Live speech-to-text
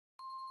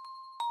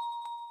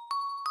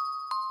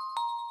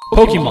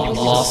Pokemon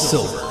Lost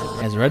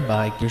Silver, as read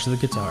by Gears of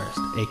the Guitarist,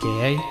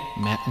 aka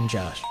Matt and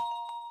Josh.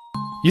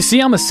 You see,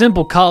 I'm a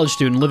simple college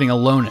student living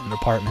alone in an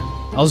apartment.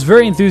 I was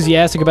very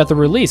enthusiastic about the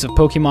release of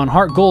Pokemon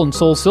Heart Gold and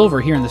Soul Silver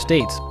here in the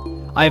States.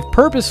 I have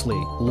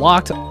purposely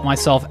locked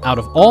myself out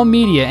of all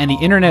media and the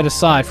internet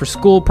aside for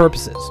school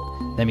purposes.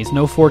 That means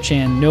no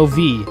 4chan, no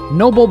V,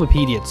 no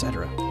Bulbapedia,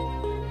 etc.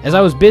 As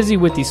I was busy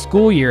with the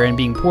school year and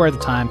being poor at the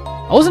time,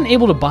 I wasn't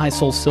able to buy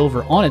Soul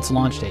Silver on its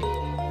launch date.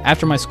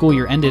 After my school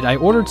year ended, I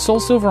ordered Soul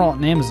Silver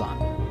on Amazon.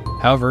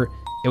 However,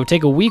 it would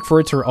take a week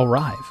for it to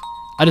arrive.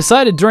 I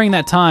decided during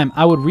that time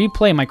I would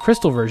replay my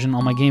Crystal version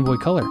on my Game Boy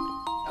Color.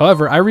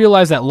 However, I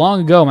realized that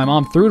long ago my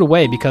mom threw it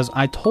away because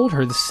I told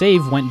her the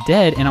save went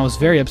dead and I was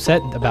very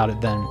upset about it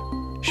then.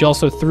 She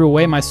also threw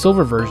away my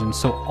Silver version,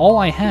 so all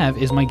I have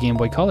is my Game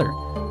Boy Color.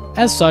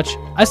 As such,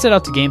 I set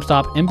out to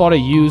GameStop and bought a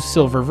used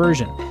Silver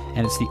version,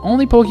 and it's the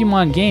only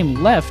Pokemon game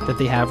left that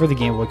they have for the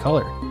Game Boy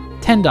Color.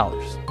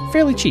 $10.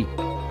 Fairly cheap.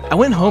 I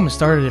went home and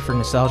started it for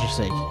nostalgia's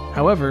sake.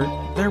 However,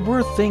 there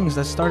were things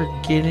that started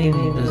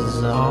getting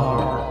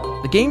bizarre.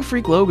 The Game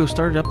Freak logo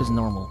started up as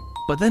normal,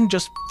 but then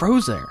just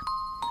froze there.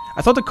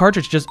 I thought the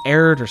cartridge just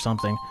errored or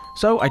something,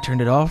 so I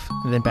turned it off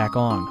and then back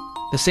on.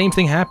 The same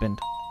thing happened.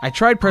 I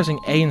tried pressing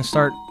A and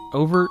start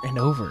over and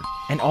over,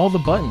 and all the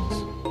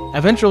buttons.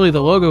 Eventually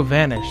the logo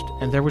vanished,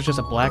 and there was just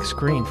a black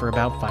screen for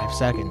about 5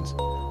 seconds.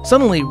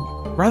 Suddenly,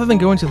 rather than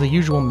going to the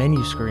usual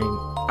menu screen,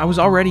 I was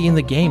already in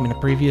the game in a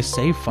previous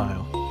save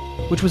file.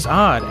 Which was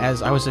odd,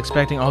 as I was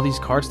expecting all these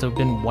cards to have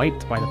been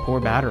wiped by the poor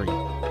battery.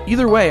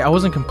 Either way, I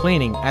wasn't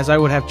complaining, as I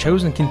would have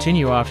chosen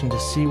continue option to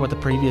see what the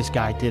previous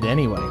guy did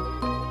anyway.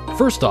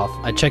 First off,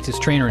 I checked his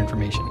trainer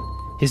information.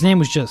 His name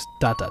was just ...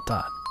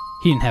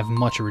 He didn't have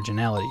much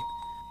originality.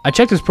 I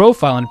checked his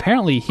profile, and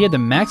apparently he had the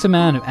max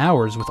amount of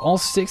hours with all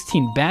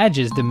 16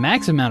 badges, the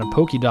max amount of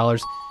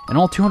Pokédollars, and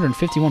all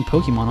 251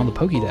 Pokemon on the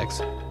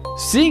Pokédex.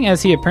 Seeing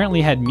as he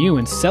apparently had Mew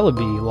and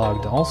Celebi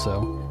logged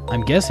also,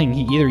 I'm guessing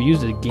he either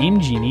used a Game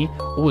Genie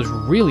or was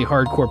really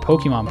hardcore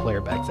Pokemon player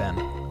back then.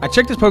 I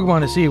checked his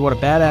Pokemon to see what a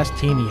badass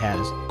team he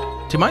has.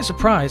 To my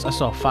surprise, I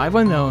saw 5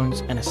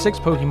 unknowns and a 6th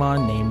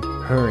Pokemon named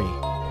Hurry.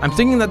 I'm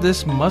thinking that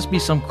this must be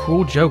some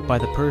cruel joke by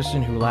the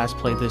person who last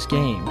played this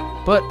game,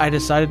 but I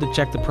decided to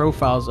check the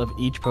profiles of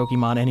each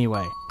Pokemon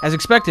anyway. As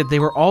expected, they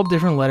were all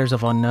different letters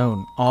of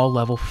unknown, all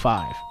level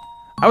 5.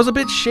 I was a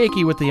bit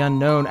shaky with the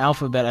unknown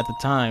alphabet at the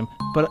time,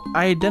 but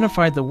I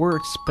identified the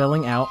word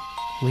spelling out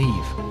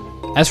leave.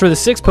 As for the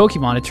 6th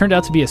Pokemon, it turned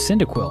out to be a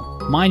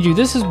Cyndaquil. Mind you,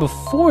 this is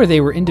before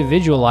they were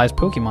individualized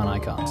Pokemon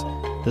icons.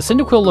 The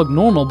Cyndaquil looked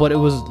normal, but it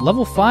was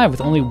level 5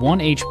 with only 1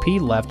 HP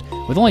left,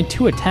 with only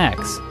 2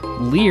 attacks,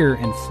 Leer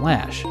and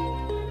Flash.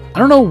 I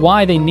don't know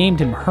why they named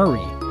him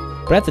Hurry,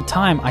 but at the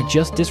time I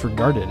just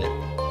disregarded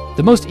it.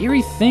 The most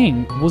eerie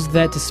thing was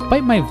that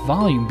despite my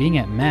volume being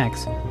at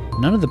max,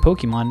 none of the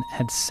Pokemon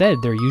had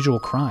said their usual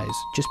cries,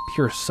 just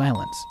pure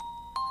silence.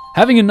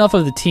 Having enough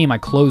of the team, I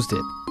closed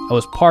it. I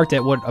was parked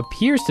at what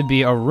appears to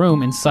be a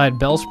room inside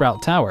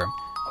Bellsprout Tower.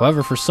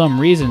 However, for some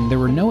reason, there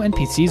were no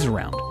NPCs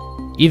around.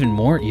 Even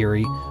more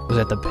eerie was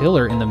that the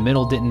pillar in the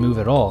middle didn't move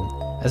at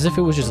all, as if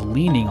it was just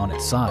leaning on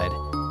its side.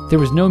 There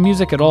was no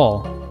music at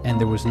all, and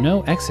there was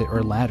no exit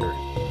or ladder.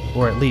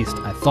 Or at least,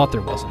 I thought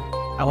there wasn't.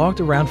 I walked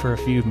around for a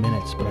few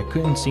minutes, but I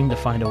couldn't seem to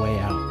find a way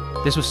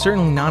out. This was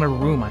certainly not a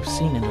room I've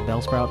seen in the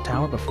Bellsprout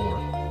Tower before.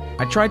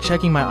 I tried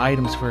checking my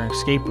items for an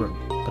escape route,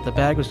 but the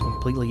bag was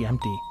completely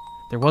empty.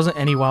 There wasn't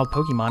any wild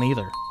Pokemon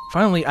either.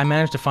 Finally, I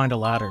managed to find a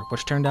ladder,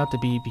 which turned out to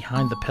be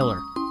behind the pillar.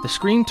 The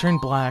screen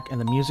turned black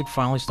and the music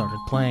finally started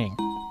playing.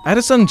 I had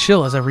a sudden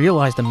chill as I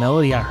realized the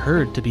melody I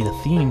heard to be the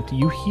theme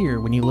you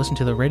hear when you listen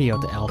to the radio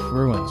to Elf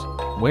Ruins,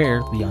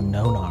 where the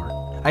unknown are.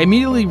 I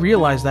immediately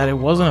realized that it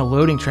wasn't a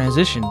loading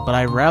transition, but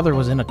I rather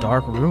was in a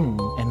dark room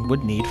and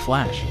would need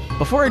Flash.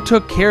 Before I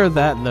took care of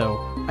that though,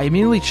 I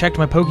immediately checked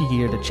my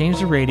Pokegear to change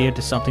the radio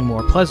to something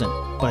more pleasant,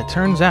 but it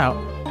turns out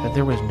that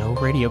there was no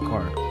radio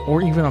card,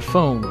 or even a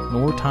phone,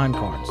 nor time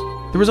cards.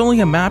 There was only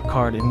a map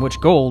card in which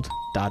Gold, ...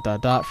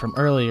 from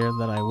earlier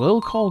that I will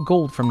call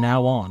Gold from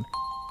now on,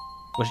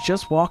 was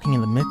just walking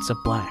in the midst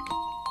of black.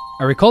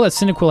 I recall that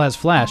Cyndaquil has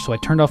Flash, so I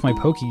turned off my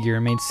Pokegear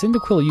and made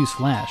Cyndaquil use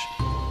Flash.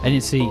 I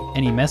didn't see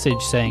any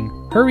message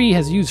saying, Hurry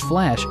has used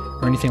Flash,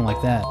 or anything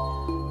like that.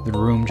 The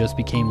room just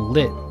became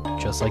lit,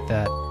 just like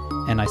that,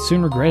 and I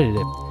soon regretted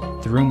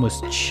it. The room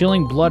was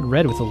chilling blood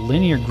red with a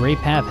linear gray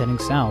path heading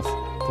south.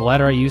 The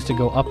ladder I used to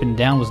go up and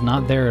down was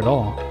not there at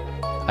all.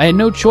 I had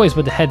no choice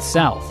but to head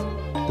south.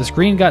 The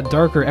screen got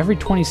darker every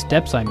 20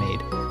 steps I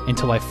made,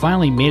 until I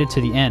finally made it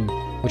to the end,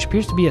 which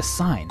appears to be a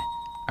sign.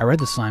 I read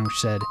the sign which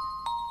said,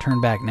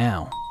 Turn back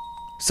now.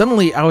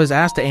 Suddenly, I was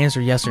asked to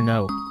answer yes or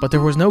no, but there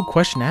was no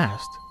question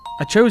asked.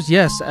 I chose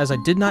yes as I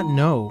did not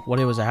know what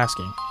it was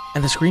asking,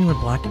 and the screen went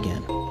black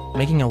again,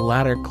 making a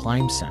ladder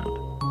climb sound.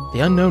 The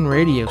unknown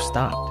radio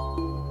stopped,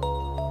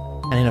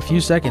 and in a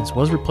few seconds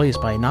was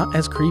replaced by not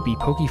as creepy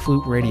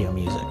Pokeflute radio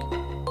music.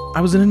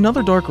 I was in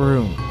another dark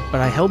room,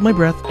 but I held my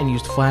breath and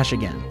used Flash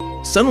again.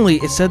 Suddenly,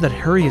 it said that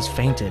Hurry has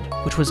fainted,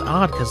 which was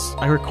odd because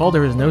I recall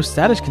there was no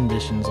status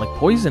conditions like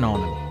poison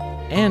on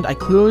him. and I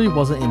clearly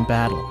wasn't in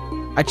battle.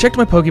 I checked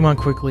my Pokemon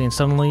quickly and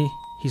suddenly,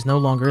 he's no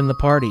longer in the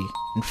party.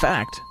 In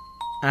fact,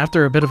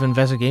 after a bit of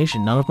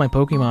investigation, none of my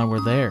Pokemon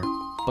were there,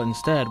 but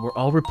instead were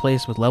all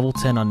replaced with level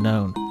 10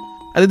 Unknown.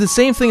 I did the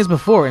same thing as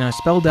before and I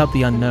spelled out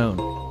the Unknown.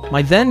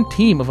 My then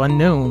team of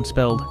Unknown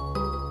spelled,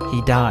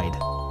 he died.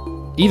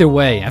 Either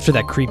way, after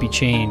that creepy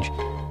change,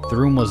 the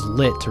room was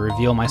lit to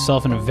reveal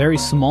myself in a very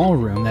small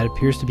room that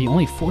appears to be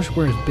only 4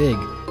 squares big.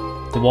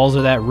 The walls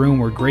of that room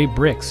were gray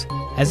bricks,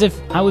 as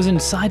if I was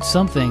inside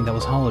something that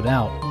was hollowed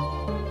out.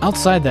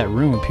 Outside that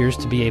room appears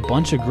to be a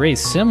bunch of grays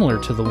similar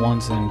to the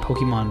ones in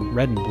Pokemon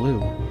Red and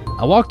Blue.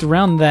 I walked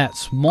around that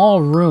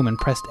small room and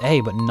pressed A,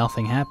 but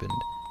nothing happened.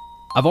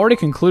 I've already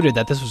concluded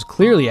that this was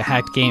clearly a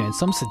hacked game and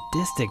some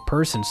sadistic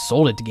person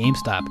sold it to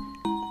GameStop.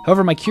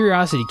 However, my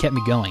curiosity kept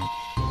me going.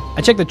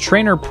 I checked the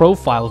trainer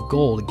profile of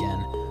Gold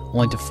again,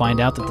 only to find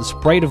out that the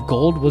sprite of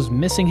Gold was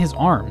missing his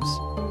arms.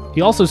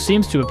 He also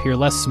seems to appear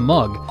less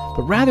smug,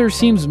 but rather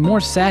seems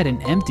more sad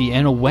and empty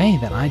in a way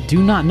that I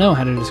do not know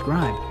how to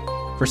describe.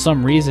 For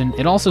some reason,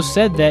 it also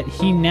said that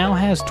he now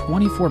has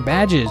 24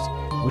 badges,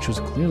 which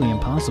was clearly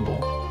impossible.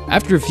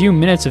 After a few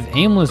minutes of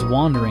aimless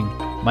wandering,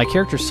 my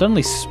character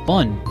suddenly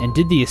spun and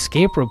did the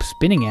escape rope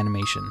spinning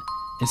animation.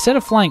 Instead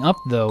of flying up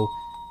though,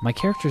 my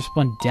character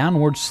spun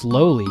downward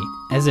slowly,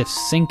 as if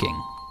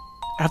sinking.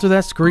 After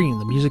that screen,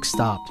 the music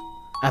stopped.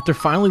 After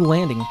finally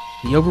landing,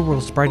 the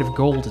overworld sprite of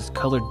Gold is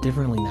colored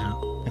differently now.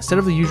 Instead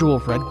of the usual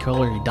red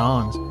color he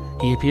dons,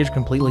 he appears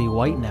completely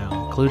white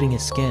now, including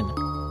his skin.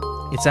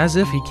 It's as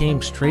if he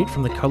came straight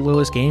from the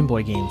colorless Game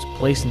Boy games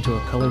placed into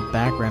a colored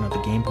background of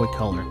the Game Boy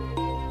Color.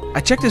 I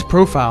checked his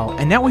profile,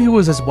 and now he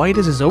was as white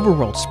as his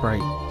overworld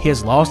sprite. He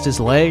has lost his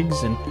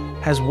legs and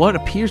has what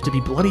appears to be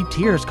bloody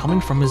tears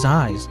coming from his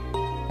eyes.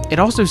 It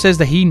also says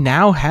that he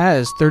now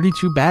has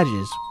 32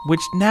 badges,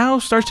 which now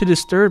starts to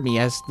disturb me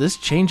as this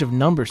change of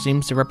number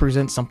seems to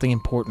represent something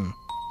important.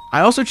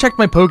 I also checked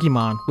my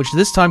Pokemon, which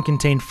this time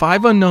contained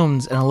 5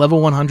 Unknowns and a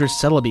level 100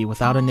 Celebi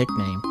without a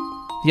nickname.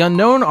 The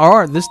Unknown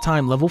are this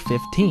time level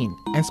 15,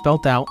 and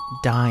spelt out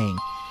dying.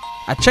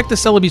 I checked the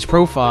Celebi's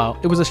profile.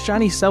 It was a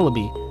shiny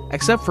Celebi,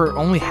 except for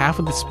only half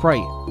of the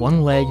sprite,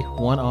 1 leg,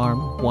 1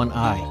 arm, 1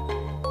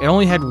 eye. It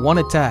only had 1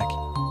 attack,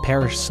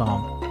 Perish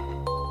Song.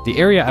 The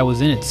area I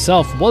was in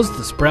itself was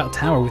the Sprout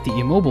Tower with the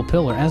immobile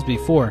pillar as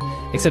before,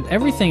 except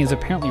everything is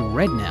apparently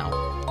red now.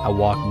 I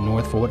walked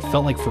north for what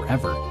felt like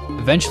forever.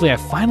 Eventually I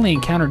finally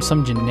encountered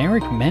some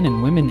generic men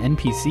and women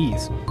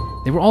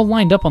NPCs. They were all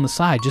lined up on the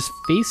side, just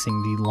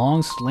facing the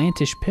long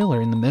slantish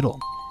pillar in the middle.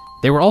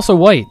 They were also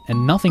white,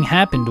 and nothing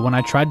happened when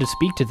I tried to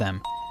speak to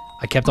them.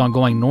 I kept on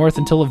going north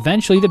until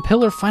eventually the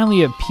pillar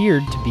finally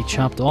appeared to be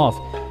chopped off,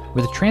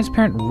 with a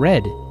transparent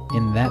red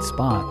in that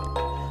spot.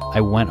 I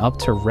went up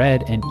to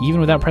red, and even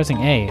without pressing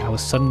A, I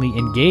was suddenly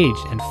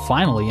engaged and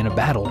finally in a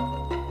battle.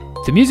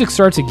 The music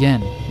starts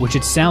again, which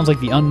it sounds like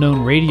the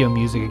Unknown radio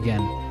music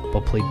again,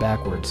 but played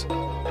backwards.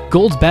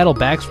 Gold's battle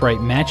back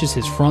sprite matches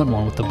his front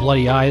one with the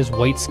bloody eyes,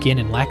 white skin,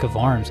 and lack of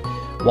arms,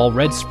 while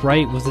Red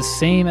sprite was the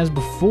same as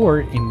before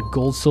in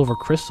Gold Silver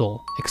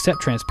Crystal,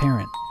 except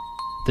transparent.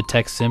 The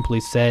text simply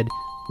said,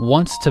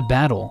 "Wants to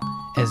battle,"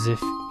 as if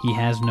he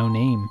has no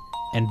name,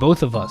 and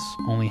both of us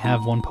only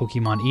have 1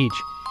 Pokemon each,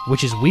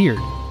 which is weird,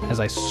 as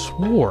I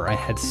swore I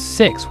had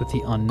 6 with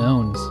the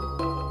Unknowns.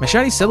 My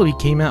shiny Celebi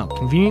came out,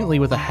 conveniently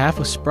with a half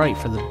a sprite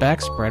for the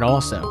back sprite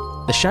also.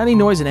 The shiny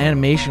noise and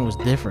animation was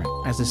different,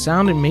 as the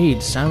sound it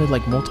made sounded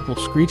like multiple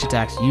screech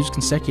attacks used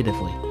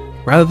consecutively.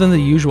 Rather than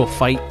the usual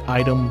fight,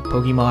 item,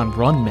 Pokemon,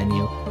 run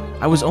menu,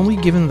 I was only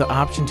given the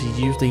option to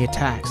use the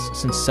attacks.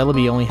 Since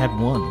Celebi only had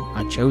 1,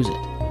 I chose it.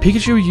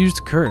 Pikachu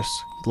used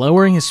Curse,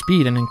 lowering his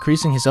speed and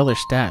increasing his other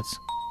stats.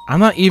 I'm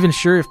not even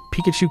sure if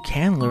Pikachu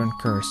can learn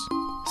Curse.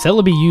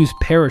 Celebi used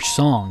Perish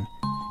Song.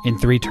 In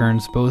 3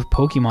 turns, both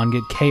Pokemon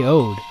get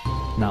KO'd,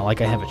 not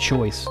like I have a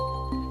choice.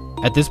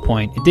 At this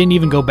point, it didn't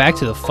even go back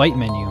to the fight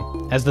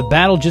menu, as the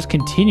battle just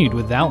continued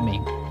without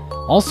me.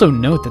 Also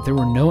note that there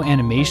were no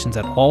animations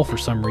at all for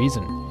some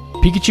reason.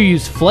 Pikachu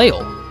used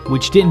Flail,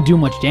 which didn't do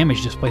much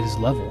damage despite his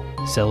level.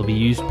 Celebi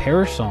used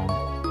Perish Song.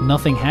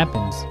 Nothing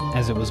happens,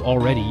 as it was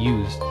already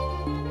used.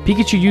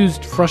 Pikachu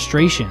used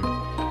Frustration,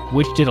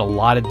 which did a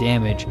lot of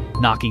damage,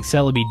 knocking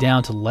Celebi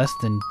down to less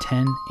than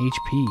 10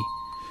 HP.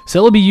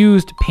 Celebi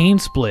used Pain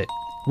Split,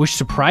 which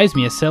surprised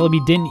me as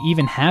Celebi didn't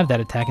even have that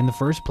attack in the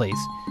first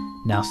place.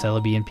 Now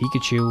Celebi and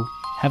Pikachu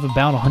have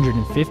about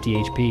 150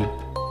 HP.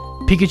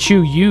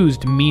 Pikachu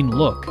used Mean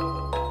Look.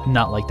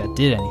 Not like that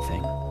did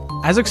anything.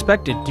 As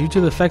expected, due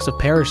to the effects of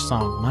Perish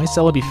Song, my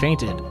Celebi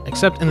fainted,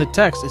 except in the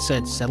text it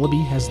said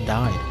Celebi has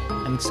died,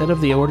 and instead of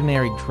the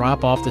ordinary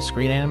drop off the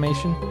screen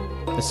animation,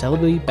 the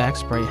Celebi back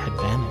sprite had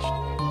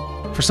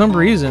vanished. For some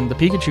reason, the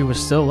Pikachu was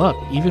still up,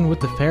 even with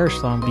the Perish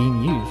Song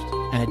being used,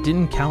 and it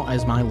didn't count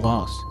as my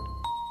loss.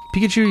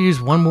 Pikachu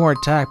used 1 more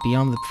attack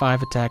beyond the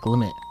 5 attack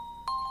limit.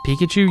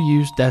 Pikachu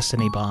used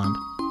Destiny Bond.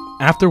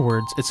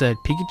 Afterwards, it said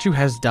Pikachu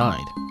has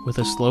died, with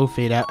a slow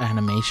fade out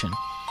animation.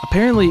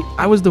 Apparently,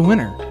 I was the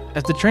winner.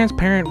 As the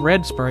transparent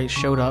red sprite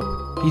showed up,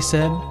 he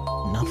said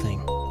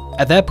nothing.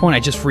 At that point, I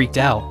just freaked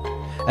out.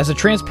 as the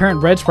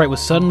transparent red sprite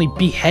was suddenly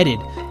beheaded,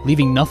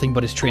 leaving nothing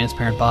but his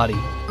transparent body.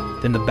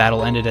 Then the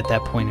battle ended at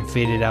that point and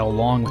faded out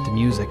along with the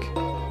music.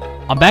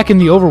 I'm back in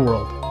the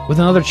overworld, with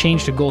another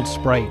change to Gold's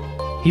sprite.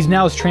 He's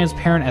now as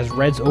transparent as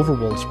Red's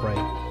overworld sprite.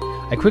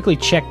 I quickly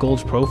check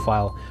Gold's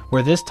profile,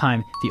 where this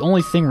time the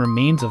only thing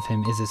remains of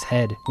him is his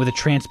head, with a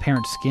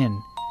transparent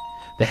skin.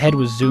 The head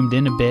was zoomed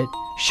in a bit,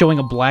 showing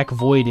a black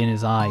void in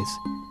his eyes.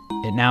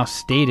 It now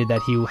stated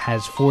that he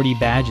has 40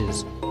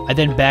 badges. I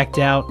then backed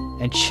out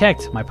and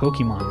checked my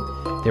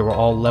Pokemon. They were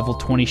all level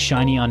 20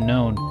 shiny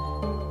unknown,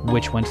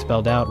 which when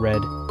spelled out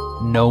read,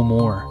 no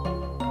more.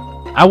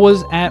 I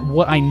was at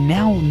what I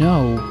now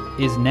know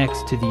is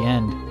next to the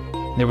end.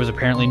 There was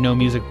apparently no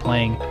music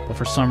playing, but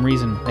for some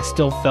reason I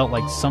still felt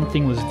like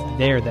something was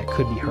there that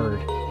could be heard.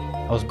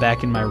 I was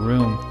back in my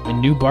room in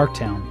New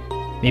Barktown.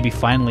 Maybe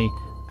finally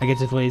I get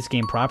to play this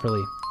game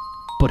properly.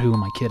 But who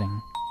am I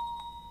kidding?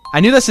 I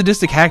knew that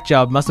sadistic hack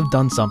job must have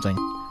done something.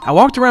 I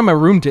walked around my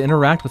room to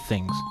interact with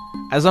things,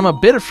 as I'm a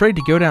bit afraid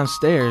to go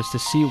downstairs to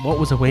see what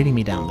was awaiting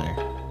me down there.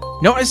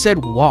 Note I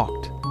said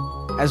walked,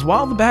 as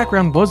while the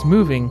background was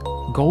moving,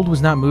 Gold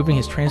was not moving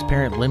his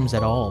transparent limbs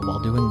at all while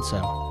doing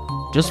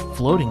so, just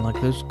floating like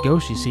those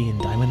ghosts you see in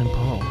Diamond and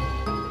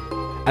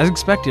Pearl. As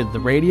expected, the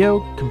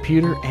radio,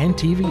 computer, and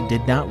TV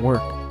did not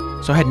work,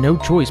 so I had no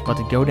choice but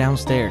to go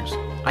downstairs.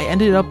 I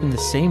ended up in the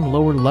same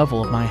lower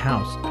level of my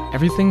house.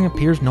 Everything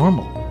appears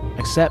normal,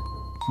 except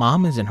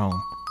Mom isn't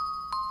home.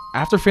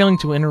 After failing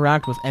to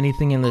interact with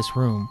anything in this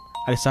room,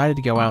 I decided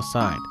to go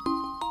outside.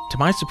 To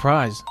my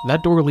surprise,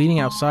 that door leading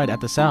outside at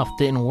the south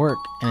didn't work,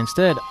 and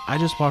instead, I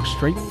just walked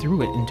straight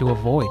through it into a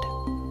void.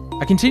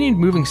 I continued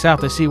moving south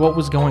to see what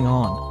was going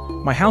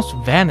on. My house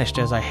vanished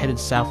as I headed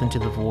south into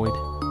the void.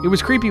 It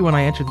was creepy when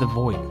I entered the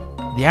void.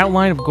 The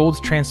outline of Gold's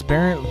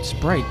transparent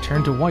sprite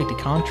turned to white to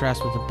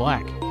contrast with the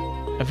black.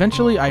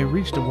 Eventually, I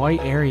reached a white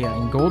area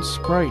and Gold's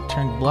sprite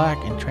turned black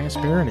and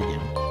transparent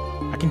again.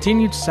 I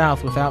continued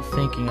south without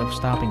thinking of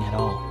stopping at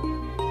all.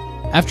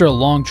 After a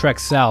long trek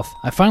south,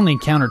 I finally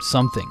encountered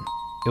something.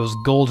 It was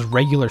Gold's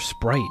regular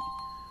sprite.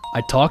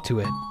 I talked to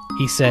it.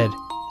 He said,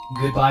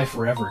 "Goodbye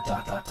forever, ...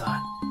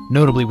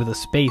 notably with a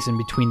space in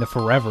between the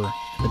forever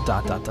and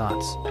the ...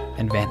 dots,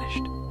 and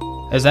vanished.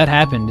 As that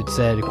happened, it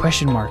said,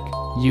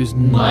 use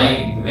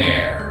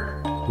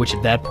nightmare, which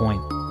at that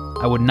point,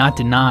 I would not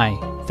deny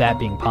that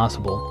being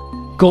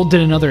possible. Gold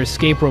did another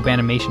escape rope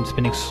animation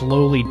spinning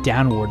slowly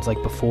downwards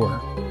like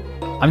before.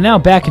 I'm now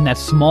back in that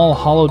small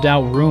hollowed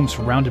out room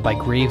surrounded by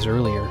graves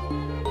earlier.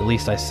 At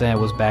least I say I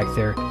was back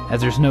there, as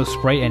there's no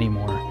sprite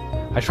anymore.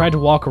 I tried to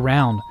walk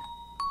around,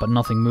 but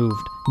nothing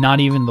moved, not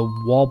even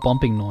the wall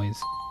bumping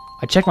noise.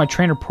 I checked my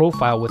trainer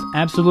profile with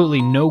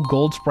absolutely no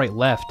Gold sprite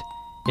left.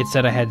 It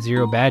said I had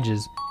 0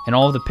 badges, and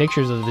all of the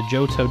pictures of the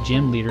Johto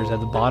gym leaders at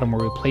the bottom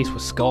were replaced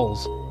with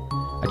skulls.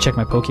 I checked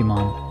my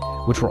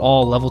Pokemon, which were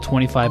all level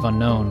 25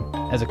 unknown.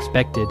 As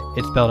expected,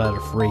 it spelled out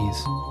a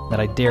phrase that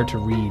I dared to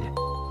read.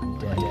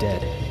 I'm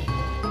dead.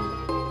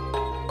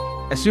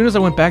 As soon as I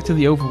went back to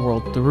the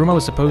overworld, the room I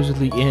was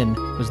supposedly in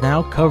was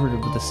now covered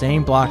with the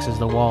same blocks as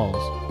the walls.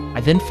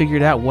 I then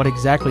figured out what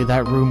exactly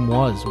that room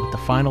was, with the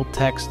final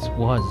text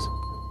was,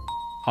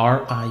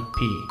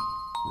 R.I.P.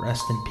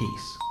 Rest in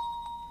peace.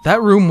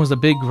 That room was a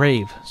big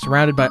grave,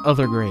 surrounded by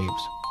other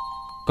graves.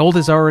 Gold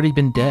has already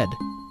been dead.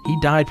 He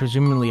died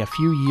presumably a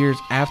few years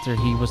after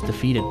he was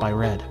defeated by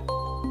Red.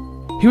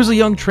 He was a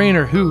young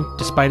trainer who,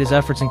 despite his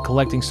efforts in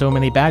collecting so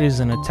many badges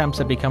and attempts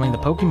at becoming the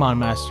Pokemon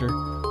Master,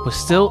 was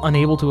still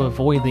unable to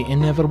avoid the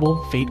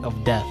inevitable fate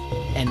of death,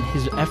 and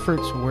his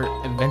efforts were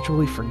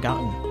eventually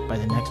forgotten by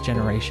the next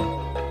generation.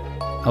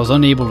 I was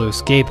unable to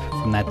escape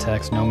from that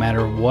text no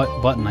matter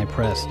what button I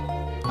pressed.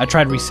 I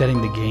tried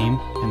resetting the game,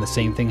 and the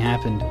same thing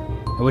happened,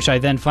 at which I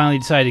then finally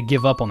decided to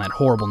give up on that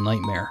horrible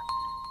nightmare.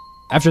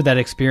 After that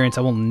experience,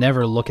 I will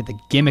never look at the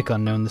gimmick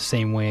unknown the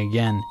same way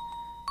again.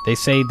 They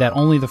say that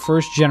only the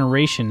first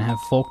generation have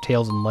folk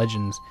tales and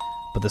legends,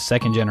 but the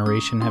second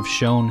generation have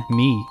shown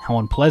me how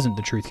unpleasant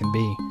the truth can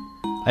be.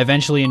 I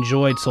eventually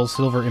enjoyed Soul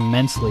Silver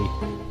immensely,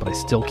 but I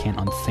still can't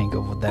unthink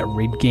of what that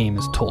raid game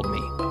has told me.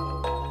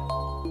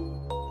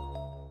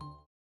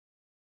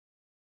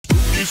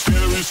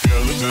 Scary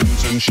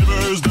skeletons and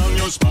shivers down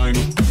your spine.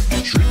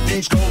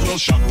 Shrieking skulls will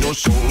shock your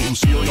soul,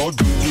 seal your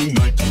doom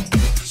tonight.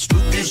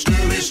 Spooky,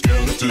 scary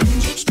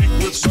skeletons speak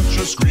with such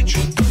a screech,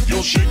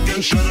 you'll shake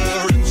and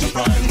shudder in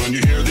surprise.